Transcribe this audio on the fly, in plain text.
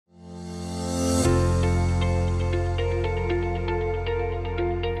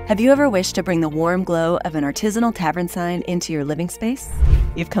Have you ever wished to bring the warm glow of an artisanal tavern sign into your living space?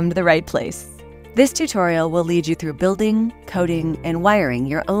 You've come to the right place. This tutorial will lead you through building, coding, and wiring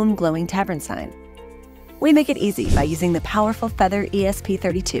your own glowing tavern sign. We make it easy by using the powerful Feather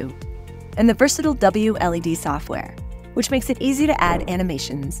ESP32 and the versatile WLED software, which makes it easy to add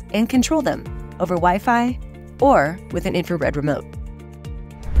animations and control them over Wi-Fi or with an infrared remote.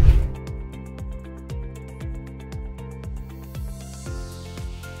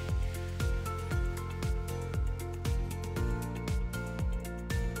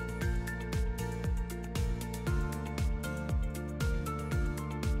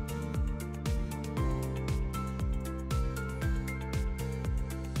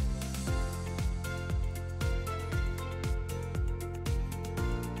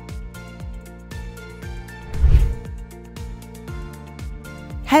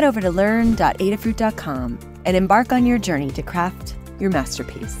 Head over to learn.adafruit.com and embark on your journey to craft your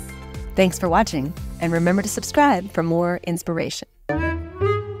masterpiece. Thanks for watching, and remember to subscribe for more inspiration.